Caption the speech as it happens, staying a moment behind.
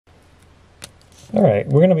Alright,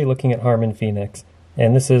 we're going to be looking at Harman Phoenix,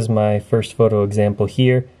 and this is my first photo example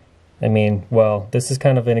here. I mean, well, this is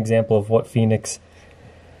kind of an example of what Phoenix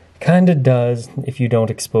kind of does if you don't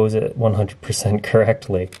expose it 100%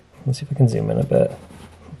 correctly. Let's see if I can zoom in a bit.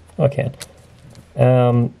 Oh, I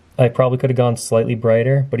can. I probably could have gone slightly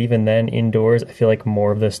brighter, but even then, indoors, I feel like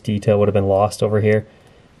more of this detail would have been lost over here.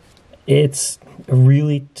 It's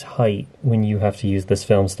really tight when you have to use this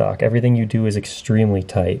film stock. Everything you do is extremely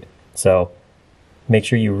tight, so make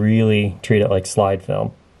sure you really treat it like slide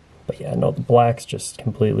film. But yeah, no, the blacks just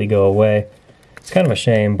completely go away. It's kind of a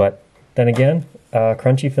shame, but then again,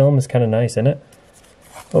 crunchy film is kind of nice, isn't it?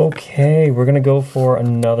 Okay, we're gonna go for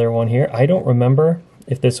another one here. I don't remember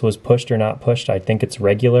if this was pushed or not pushed. I think it's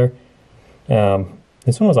regular.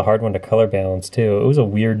 This one was a hard one to color balance too. It was a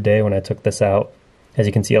weird day when I took this out. As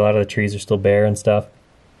you can see, a lot of the trees are still bare and stuff.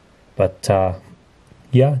 But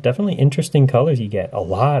yeah, definitely interesting colors you get. A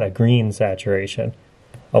lot of green saturation.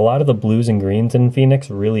 A lot of the blues and greens in Phoenix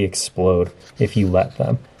really explode if you let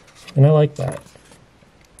them. And I like that.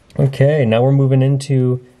 Okay, now we're moving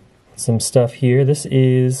into some stuff here. This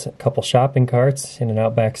is a couple shopping carts in an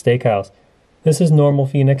Outback Steakhouse. This is normal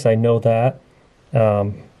Phoenix, I know that.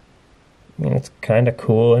 It's kind of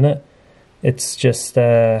cool, isn't it? It's just,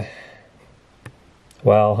 well,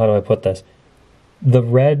 how do I put this? The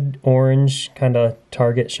red-orange kind of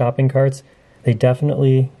Target shopping carts, they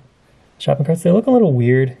definitely, they look a little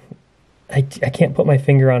weird. I can't put my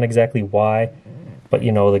finger on exactly why, but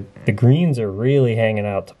you know, the greens are really hanging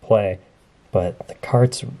out to play. But the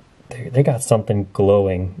carts, they got something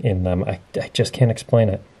glowing in them. I just can't explain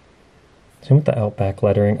it. Same with the Outback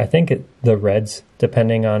lettering. I think the reds,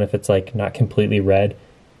 depending on if it's like not completely red,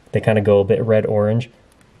 they kind of go a bit red-orange.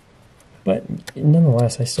 But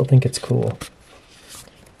nonetheless, I still think it's cool.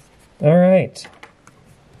 All right.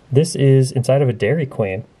 This is inside of a Dairy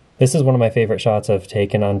Queen. This is one of my favorite shots I've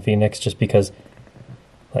taken on Phoenix just because,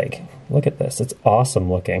 like, look at this. It's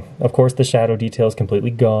awesome looking. Of course, the shadow detail is completely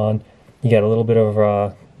gone. You got a little bit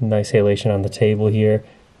of nice halation on the table here.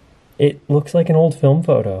 It looks like an old film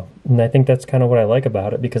photo. And I think that's kind of what I like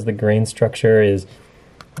about it because the grain structure is,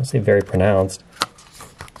 I'll say, very pronounced.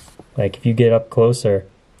 Like, if you get up closer,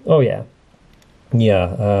 oh yeah.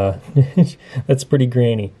 Yeah, that's pretty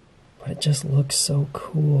grainy. But it just looks so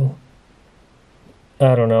cool.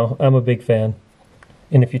 I don't know, I'm a big fan.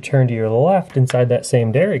 And if you turn to your left inside that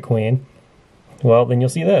same Dairy Queen, well, then you'll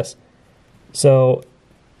see this. So,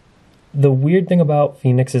 the weird thing about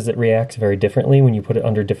Phoenix is it reacts very differently when you put it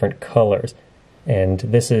under different colors. And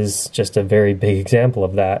this is just a very big example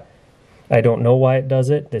of that. I don't know why it does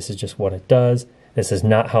it. This is just what it does. This is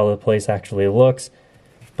not how the place actually looks.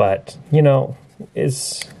 But, you know,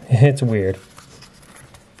 it's weird.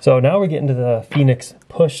 So now we're getting to the Phoenix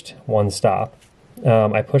pushed one stop.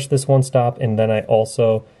 I pushed this one stop and then I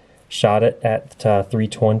also shot it at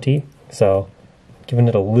 320. So giving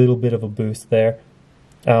it a little bit of a boost there.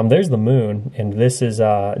 There's the moon, and this is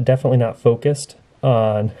definitely not focused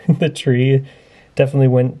on the tree. Definitely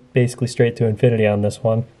went basically straight to infinity on this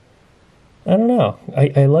one. I don't know.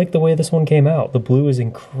 I like the way this one came out. The blue is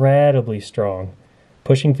incredibly strong.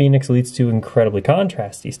 Pushing Phoenix leads to incredibly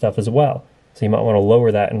contrasty stuff as well. So you might want to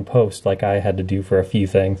lower that in post like I had to do for a few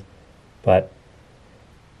things. But,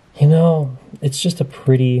 you know, it's just a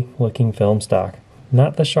pretty looking film stock.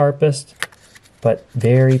 Not the sharpest, but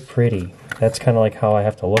very pretty. That's kind of like how I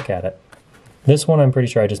have to look at it. This one, I'm pretty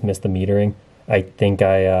sure I just missed the metering. I think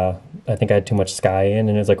I had too much sky in,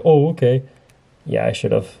 and it's like, oh, okay. Yeah, I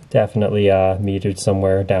should have definitely metered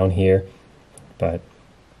somewhere down here. But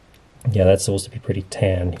yeah, that's supposed to be pretty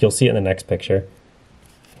tan. You'll see it in the next picture.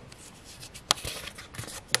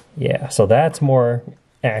 Yeah, so that's more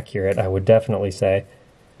accurate, I would definitely say.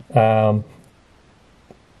 You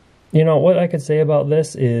know, what I could say about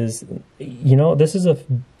this is, you know, this is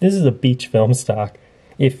a beach film stock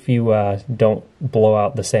if you don't blow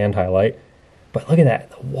out the sand highlight. But look at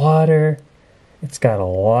that, the water, it's got a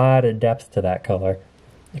lot of depth to that color.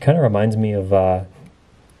 It kind of reminds me of,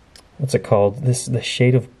 what's it called? The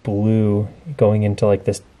shade of blue going into like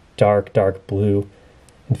this dark, dark blue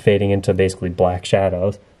and fading into basically black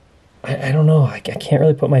shadows. I don't know, I can't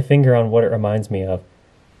really put my finger on what it reminds me of.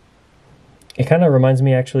 It kind of reminds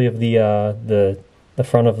me actually of the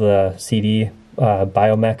front of the CD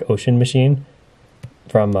Biomech Ocean Machine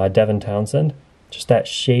from Devin Townsend. Just that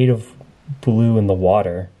shade of blue in the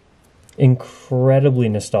water. Incredibly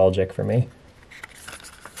nostalgic for me.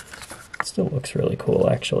 It still looks really cool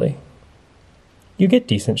actually. You get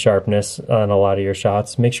decent sharpness on a lot of your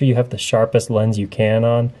shots. Make sure you have the sharpest lens you can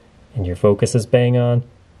on and your focus is bang on.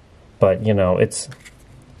 But, you know, it's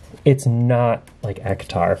not like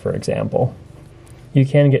Ektar, for example. You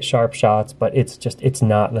can get sharp shots, but it's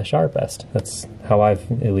not the sharpest. That's how I've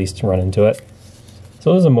at least run into it.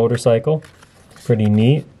 So there's a motorcycle, pretty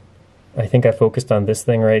neat. I think I focused on this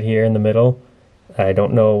thing right here in the middle. I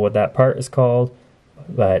don't know what that part is called,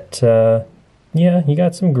 but yeah, you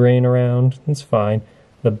got some grain around, it's fine.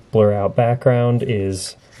 The blur out background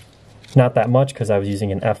is not that much because I was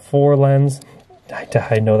using an f4 lens.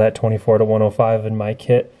 I know that 24 to 105 in my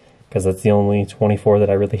kit because that's the only 24 that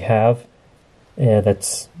I really have. And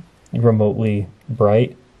that's remotely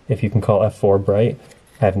bright, if you can call f4 bright.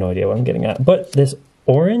 I have no idea what I'm getting at. But this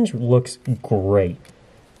orange looks great.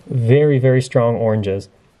 Very, very strong oranges.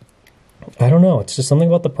 I don't know, it's just something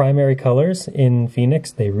about the primary colors in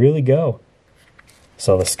Phoenix, they really go.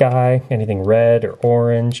 So the sky, anything red or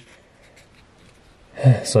orange.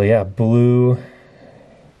 So yeah, blue,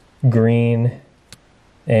 green,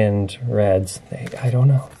 and reds. I don't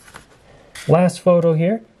know. Last photo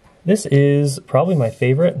here. This is probably my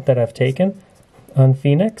favorite that I've taken on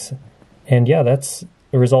Phoenix. And yeah, that's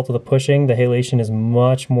the result of the pushing. The halation is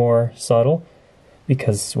much more subtle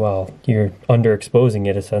because, well, you're underexposing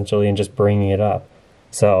it essentially and just bringing it up.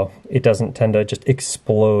 So it doesn't tend to just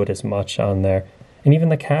explode as much on there. And even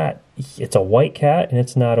the cat, it's a white cat and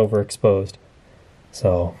it's not overexposed.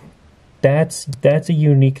 So that's a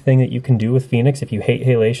unique thing that you can do with Phoenix if you hate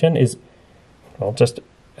halation is, well, just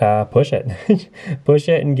push it. Push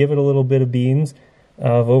it and give it a little bit of beans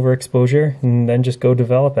of overexposure and then just go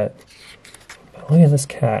develop it. But look at this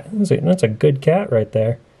cat. That's a good cat right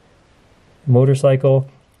there. Motorcycle,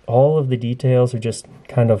 all of the details are just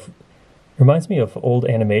kind of, reminds me of old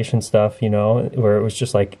animation stuff, you know, where it was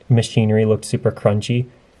just like machinery looked super crunchy.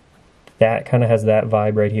 That kind of has that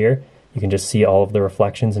vibe right here. You can just see all of the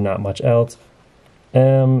reflections and not much else.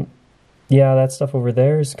 Yeah, that stuff over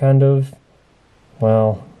there is kind of,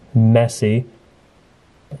 well, messy.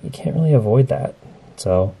 But you can't really avoid that.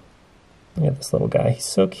 So, look at this little guy. He's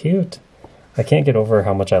so cute. I can't get over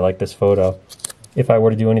how much I like this photo. If I were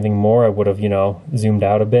to do anything more, I would have, you know, zoomed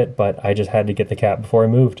out a bit, but I just had to get the cat before I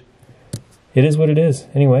moved. It is what it is.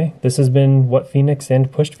 Anyway, this has been what Phoenix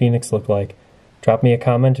and pushed Phoenix look like. Drop me a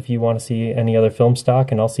comment if you want to see any other film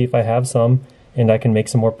stock, and I'll see if I have some, and I can make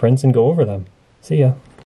some more prints and go over them. See ya.